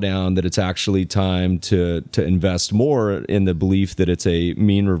drawdown, that it's actually time to invest more in the belief that it's a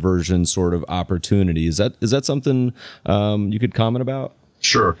mean reversion sort of opportunity? Is that something you could comment about?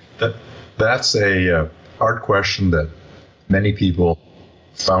 Sure. That's a hard question that many people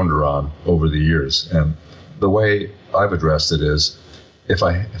founder on over the years. And the way I've addressed it is, if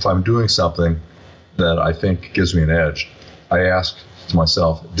I'm doing something that I think gives me an edge, I ask to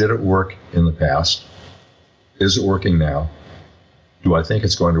myself, did it work in the past? Is it working now? Do I think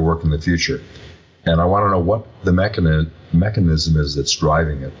it's going to work in the future? And I want to know what the mechanism is that's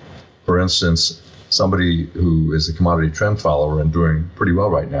driving it. For instance, somebody who is a commodity trend follower and doing pretty well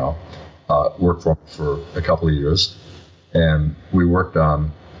right now, worked for a couple of years, and we worked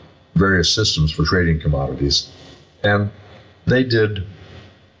on various systems for trading commodities. And they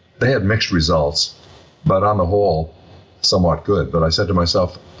had mixed results, but on the whole, somewhat good. But I said to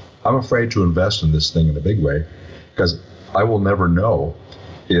myself, I'm afraid to invest in this thing in a big way, because I will never know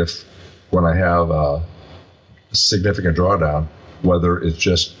if, when I have a significant drawdown, whether it's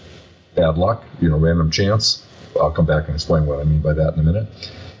just bad luck, random chance. I'll come back and explain what I mean by that in a minute,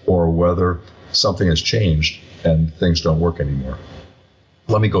 or whether something has changed and things don't work anymore.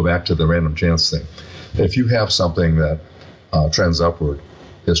 Let me go back to the random chance thing. If you have something that trends upward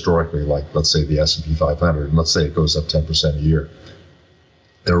historically, like let's say the S&P 500, and let's say it goes up 10% a year,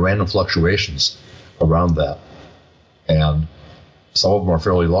 there are random fluctuations around that, and some of them are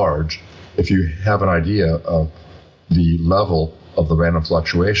fairly large. If you have an idea of the level of the random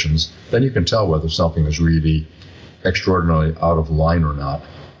fluctuations, then you can tell whether something is really extraordinarily out of line or not.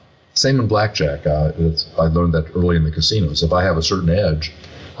 Same in blackjack. I learned that early in the casinos. If I have a certain edge,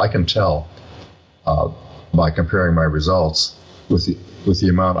 I can tell by comparing my results with the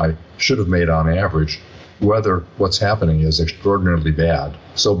amount I should have made on average, whether what's happening is extraordinarily bad,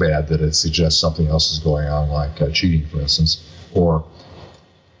 so bad that it suggests something else is going on, like cheating, for instance, or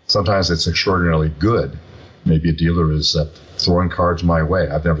sometimes it's extraordinarily good. Maybe a dealer is throwing cards my way.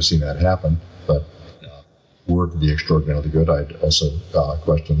 I've never seen that happen, but were to be extraordinarily good, I'd also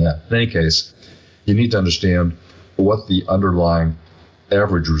question that. In any case, you need to understand what the underlying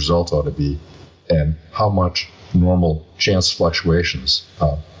average result ought to be and how much normal chance fluctuations,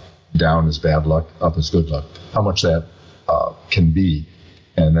 down is bad luck, up is good luck, how much that can be,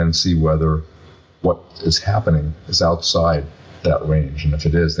 and then see whether what is happening is outside that range. And if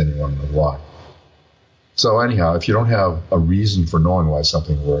it is, then you want to know why. So anyhow, if you don't have a reason for knowing why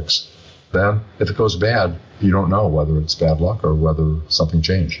something works, then if it goes bad, you don't know whether it's bad luck or whether something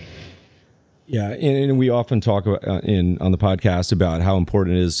changed. Yeah, and we often talk about on the podcast about how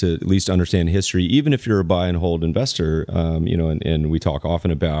important it is to at least understand history, even if you're a buy and hold investor. And we talk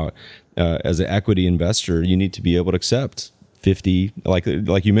often about as an equity investor, you need to be able to accept 50, like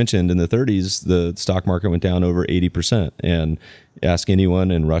you mentioned, in the 30s, the stock market went down over 80%. And ask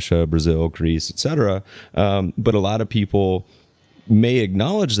anyone in Russia, Brazil, Greece, etc. But a lot of people may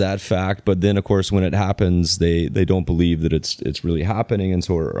acknowledge that fact, but then of course when it happens, they don't believe that it's really happening, and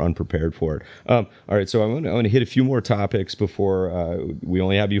so are unprepared for it. All right, so I'm going to hit a few more topics before we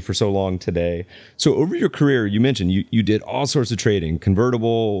only have you for so long today. So over your career, you mentioned you did all sorts of trading: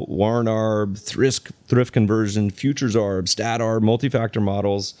 convertible, warrant arb, thrift conversion, futures arb, stat arb, multi-factor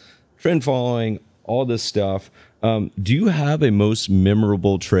models, trend following, all this stuff. Do you have a most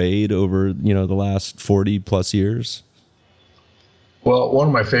memorable trade over the last 40 plus years? Well, one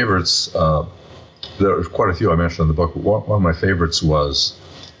of my favorites, there are quite a few I mentioned in the book, but one of my favorites was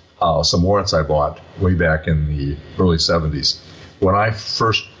some warrants I bought way back in the early 70s. When I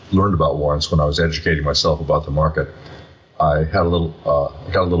first learned about warrants, when I was educating myself about the market, I got a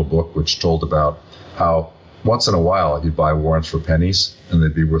little book which told about how once in a while you'd buy warrants for pennies and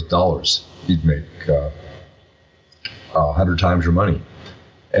they'd be worth dollars. You'd make 100 times your money.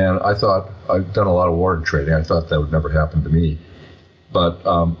 And I thought, I've done a lot of warrant trading. I thought that would never happen to me. But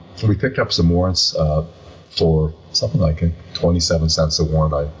we picked up some warrants for something like 27 cents a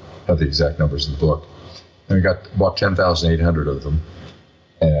warrant. I have the exact numbers in the book. And we got about 10,800 of them.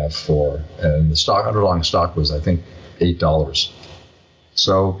 And the underlying stock was, I think, $8.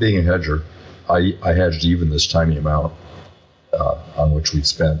 So being a hedger, I hedged even this tiny amount on which we'd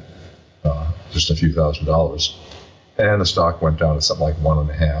spent just a few $1,000s. And the stock went down to something like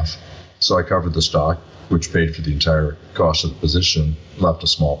 1.5. So I covered the stock, which paid for the entire cost of the position, left a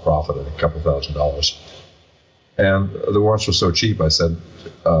small profit of a couple $1,000s. And the warrants were so cheap, I said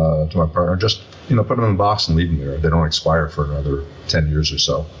to my partner, just put them in a box and leave them there. They don't expire for another 10 years or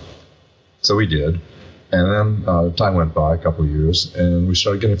so. So we did. And then time went by, a couple of years, and we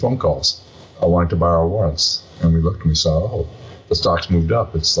started getting phone calls wanting to buy our warrants. And we looked and we saw, the stock's moved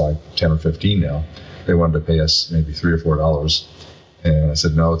up. It's like 10 or 15 now. They wanted to pay us maybe $3 or $4. And I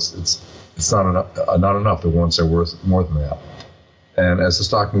said, no, it's not enough. The warrants are worth more than that. And as the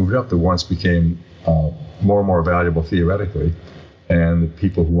stock moved up, the warrants became more and more valuable theoretically. And the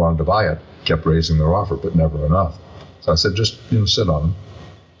people who wanted to buy it kept raising their offer, but never enough. So I said, just sit on them.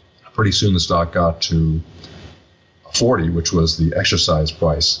 Pretty soon the stock got to 40, which was the exercise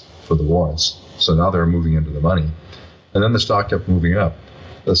price for the warrants. So now they're moving into the money. And then the stock kept moving up.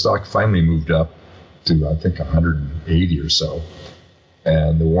 The stock finally moved up to, I think, 180 or so.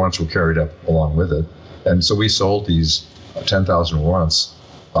 And the warrants were carried up along with it. And so we sold these 10,000 warrants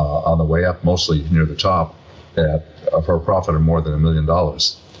on the way up, mostly near the top, for a profit of more than $1 million.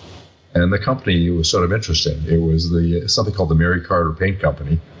 And the company was sort of interesting. It was something called the Mary Carter Paint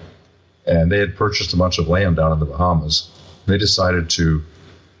Company. And they had purchased a bunch of land down in the Bahamas. They decided to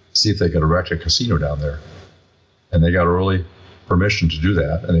see if they could erect a casino down there. And they got early permission to do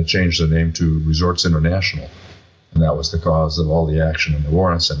that, and they changed the name to Resorts International. And that was the cause of all the action in the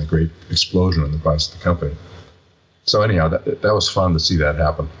warrants and the great explosion in the price of the company. So anyhow, that was fun to see that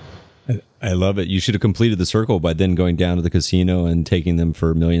happen. I love it. You should have completed the circle by then going down to the casino and taking them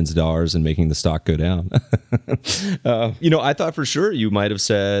for millions of dollars and making the stock go down. I thought for sure you might have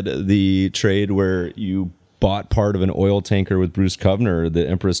said the trade where you bought part of an oil tanker with Bruce Kovner, the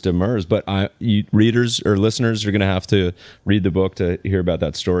Empress de Meurs, but readers or listeners are going to have to read the book to hear about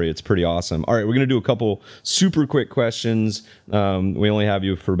that story. It's pretty awesome. All right, we're going to do a couple super quick questions. We only have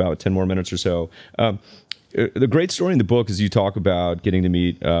you for about 10 more minutes or so. The great story in the book is you talk about getting to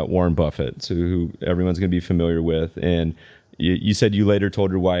meet Warren Buffett, who everyone's going to be familiar with. And you said you later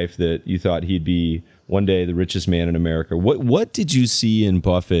told your wife that you thought he'd be one day the richest man in America. What did you see in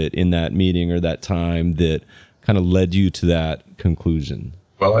Buffett in that meeting or that time that kind of led you to that conclusion?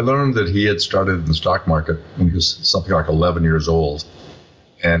 Well, I learned that he had started in the stock market when he was something like 11 years old,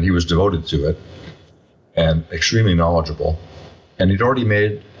 and he was devoted to it and extremely knowledgeable. And he'd already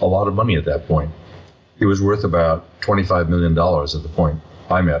made a lot of money at that point. He was worth about $25 million at the point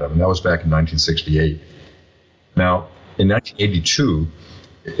I met him, and that was back in 1968. Now, in 1982,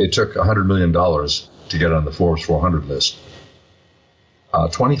 it took $100 million to get on the Forbes 400 list.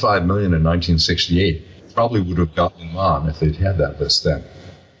 $25 million in 1968 probably would have gotten him on if they'd had that list then.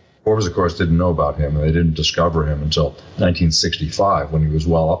 Forbes, of course, didn't know about him, and they didn't discover him until 1965 when he was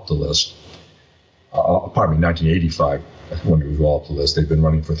well up the list. 1985 when he was well up the list. They'd been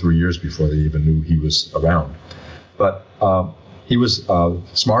running for 3 years before they even knew he was around. But he was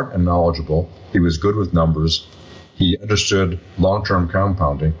smart and knowledgeable. He was good with numbers. He understood long-term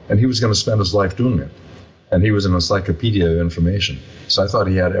compounding, and he was going to spend his life doing it. And he was an encyclopedia of information. So I thought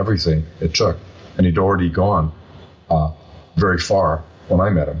he had everything it took, and he'd already gone very far when I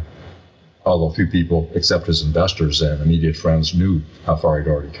met him. although few people, except his investors and immediate friends, knew how far he'd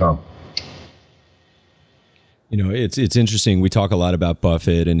already come. You know, it's interesting. We talk a lot about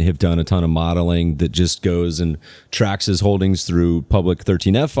Buffett and have done a ton of modeling that just goes and tracks his holdings through public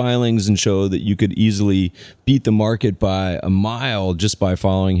 13F filings and show that you could easily beat the market by a mile just by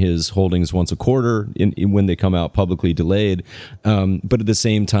following his holdings once a quarter when they come out publicly delayed. But at the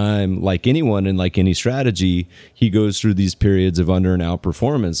same time, like anyone and like any strategy, he goes through these periods of under and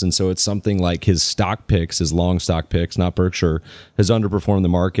outperformance. And so it's something like his stock picks, his long stock picks, not Berkshire, has underperformed the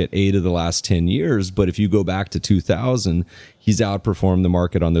market 8 of the last 10 years. But if you go back to 2000, he's outperformed the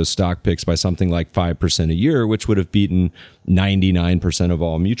market on those stock picks by something like 5% a year, which would have beaten 99% of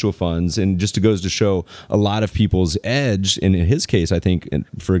all mutual funds. And just goes to show a lot of people's edge. And in his case, I think,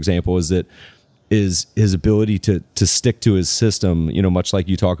 for example, is his ability to stick to his system, you know, much like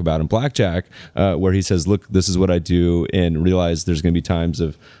you talk about in blackjack, where he says, look, this is what I do, and realize there's going to be times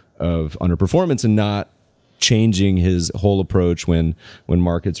of underperformance and not changing his whole approach when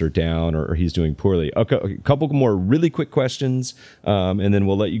markets are down or he's doing poorly. Okay, a couple more really quick questions, and then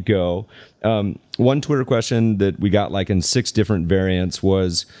we'll let you go. One Twitter question that we got like in 6 different variants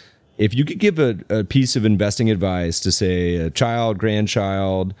was, if you could give a piece of investing advice to, say, a child,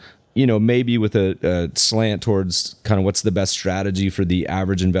 grandchild, you know, maybe with a slant towards kind of what's the best strategy for the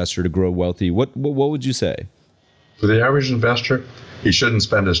average investor to grow wealthy, what would you say? For the average investor, he shouldn't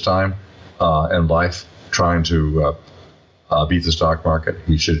spend his time and life trying to beat the stock market.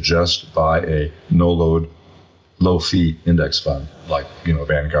 He should just buy a no-load, low-fee index fund like, you know,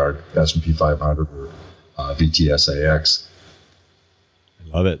 Vanguard, S&P 500, or VTSAX.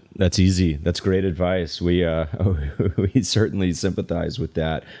 I love it. That's easy. That's great advice. We we certainly sympathize with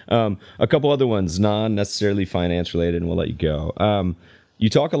that. A couple other ones, non-necessarily finance related, and we'll let you go. You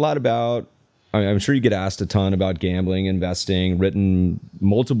talk a lot about, I'm sure you get asked a ton about gambling, investing, written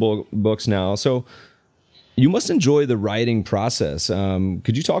multiple books now. So you must enjoy the writing process.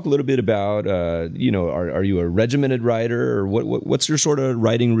 Could you talk a little bit about, you know, are you a regimented writer, or what's your sort of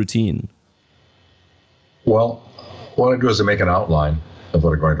writing routine? Well, what I do is I make an outline of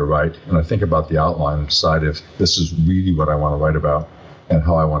what I'm going to write, and I think about the outline and decide if this is really what I want to write about and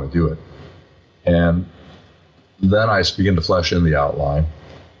how I want to do it. And then I begin to flesh in the outline,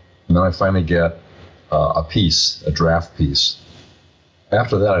 and then I finally get a piece, a draft piece.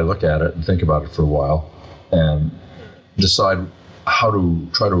 After that, I look at it and think about it for a while and decide how to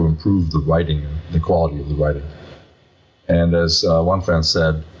try to improve the writing, the quality of the writing. And as one friend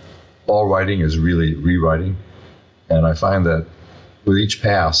said, all writing is really rewriting. And I find that with each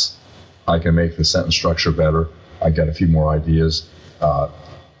pass, I can make the sentence structure better. I get a few more ideas.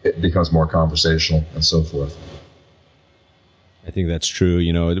 It becomes more conversational and so forth. I think that's true.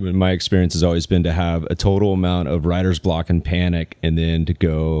 You know, my experience has always been to have a total amount of writer's block and panic, and then to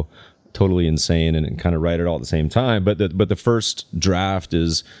go totally insane and kind of write it all at the same time. But the first draft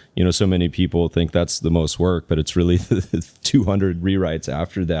is, you know, so many people think that's the most work, but it's really 200 rewrites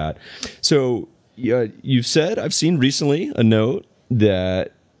after that. So you've said, I've seen recently a note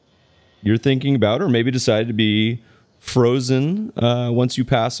that you're thinking about, or maybe decided to be frozen once you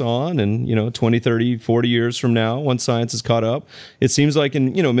pass on, and, you know, 20, 30, 40 years from now, once science is caught up. It seems like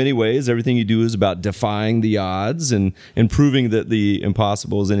in, you know, many ways, everything you do is about defying the odds and proving that the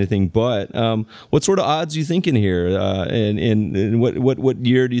impossible is anything but. What sort of odds are you thinking here? And what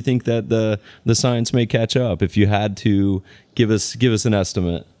year do you think that the science may catch up, if you had to give us an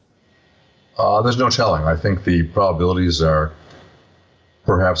estimate? There's no telling. I think the probabilities are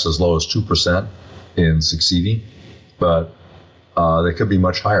perhaps as low as 2% in succeeding, but they could be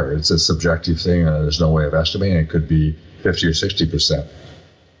much higher. It's a subjective thing, and there's no way of estimating. It could be 50 or 60%.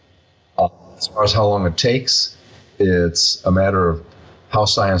 As far as how long it takes, it's a matter of how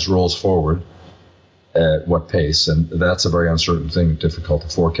science rolls forward, at what pace, and that's a very uncertain thing, difficult to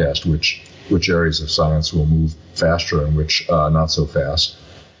forecast which areas of science will move faster and which not so fast.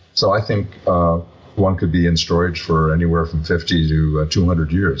 So I think one could be in storage for anywhere from 50 to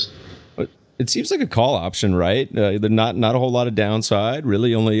 200 years. It seems like a call option, right? Not a whole lot of downside,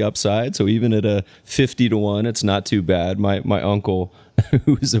 really only upside. So even at a 50-1, it's not too bad. My uncle,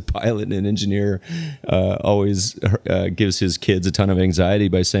 who's a pilot and an engineer, always gives his kids a ton of anxiety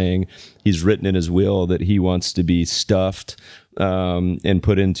by saying he's written in his will that he wants to be stuffed and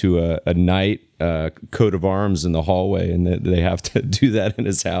put into a night coat of arms in the hallway, and they have to do that in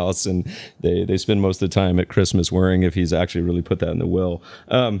his house, and they spend most of the time at Christmas worrying if he's actually really put that in the will.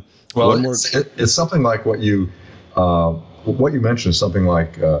 Well, it's something like what you mentioned. Something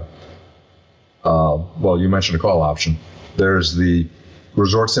like you mentioned a call option. There's the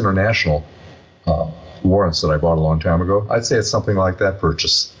Resorts International warrants that I bought a long time ago. I'd say it's something like that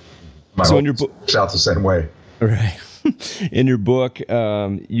purchase. So in your book, it's out the same way. Right. In your book,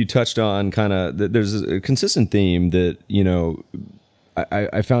 you touched on kind of there's a consistent theme that,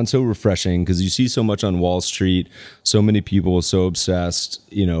 I found so refreshing, because you see so much on Wall Street, so many people so obsessed,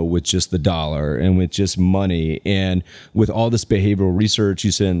 with just the dollar and with just money. And with all this behavioral research,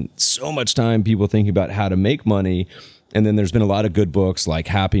 you spend so much time people thinking about how to make money. And then there's been a lot of good books like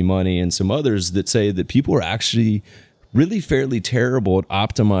Happy Money and some others that say that people are actually really fairly terrible at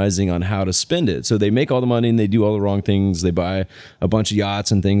optimizing on how to spend it. So they make all the money and they do all the wrong things. They buy a bunch of yachts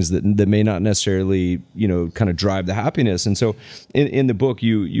and things that may not necessarily, kind of drive the happiness. And so in the book,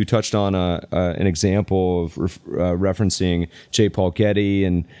 you touched on an example of referencing J. Paul Getty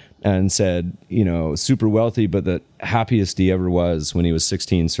and said, super wealthy, but the happiest he ever was when he was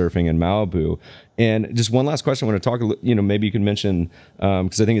 16 surfing in Malibu. And just one last question I want to talk, maybe you can mention,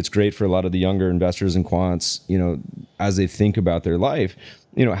 because I think it's great for a lot of the younger investors and quants, as they think about their life,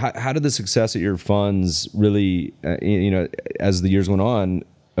 how did the success at your funds really, as the years went on,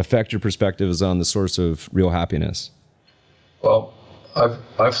 affect your perspectives on the source of real happiness? Well,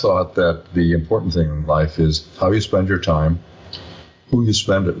 I've thought that the important thing in life is how you spend your time, who you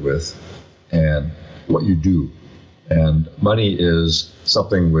spend it with, and what you do. And money is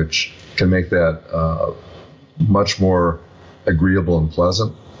something which can make that much more agreeable and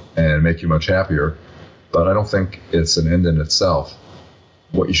pleasant and make you much happier. But I don't think it's an end in itself.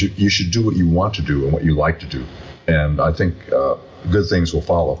 You should do what you want to do and what you like to do. And I think good things will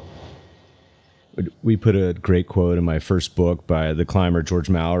follow. We put a great quote in my first book by the climber George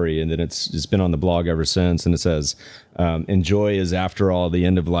Mallory, and then it's been on the blog ever since. And it says, enjoy is, after all, the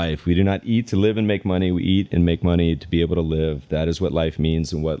end of life. We do not eat to live and make money. We eat and make money to be able to live. That is what life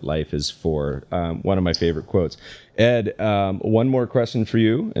means and what life is for. One of my favorite quotes. Ed, one more question for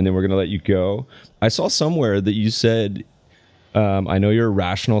you, and then we're going to let you go. I saw somewhere that you said, I know you're a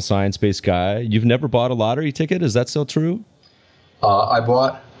rational, science-based guy. You've never bought a lottery ticket. Is that still true? I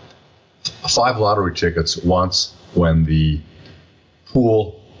bought 5 lottery tickets once when the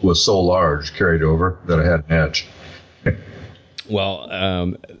pool was so large, carried over, that I had an edge. Well,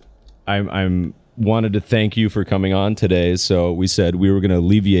 I'm wanted to thank you for coming on today. So we said we were going to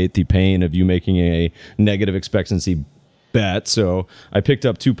alleviate the pain of you making a negative expectancy bet. So I picked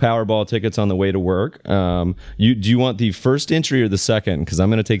up 2 Powerball tickets on the way to work. Do you want the first entry or the second? Because I'm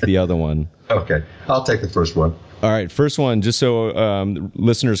going to take the other one. Okay, I'll take the first one. All right, first one, just so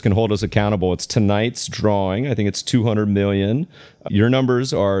listeners can hold us accountable. It's tonight's drawing. I think it's 200 million. Your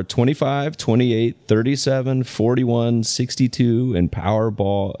numbers are 25, 28, 37, 41, 62, and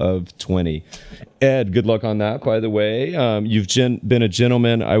Powerball of 20. Ed, good luck on that, by the way. You've been a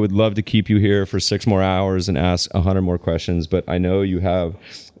gentleman. I would love to keep you here for 6 more hours and ask 100 more questions, but I know you have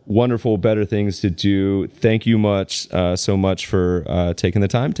wonderful, better things to do. Thank you so much for taking the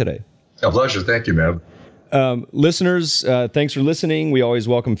time today. A pleasure. Thank you, man. Listeners, thanks for listening. We always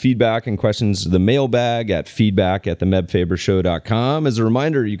welcome feedback and questions to the mailbag at feedback@themebfabershow.com. As a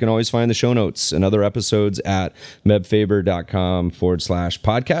reminder, you can always find the show notes and other episodes at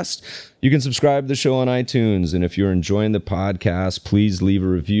mebfaber.com/podcast. You can subscribe to the show on iTunes. And if you're enjoying the podcast, please leave a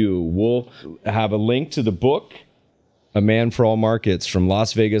review. We'll have a link to the book, A Man for All Markets, From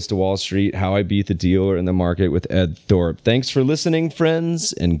Las Vegas to Wall Street, How I Beat the Dealer in the Market, with Ed Thorp. Thanks for listening,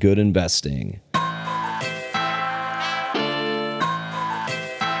 friends, and good investing.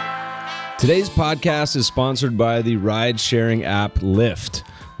 Today's podcast is sponsored by the ride-sharing app Lyft.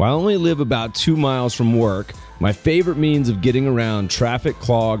 While I only live about 2 miles from work, my favorite means of getting around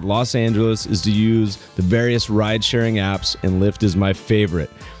traffic-clogged Los Angeles is to use the various ride-sharing apps, and Lyft is my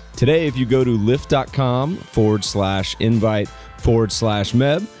favorite. Today, if you go to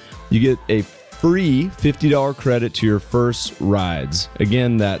lyft.com/invite/meb, you get a free $50 credit to your first rides.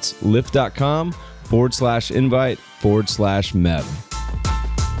 Again, that's lyft.com/invite/meb.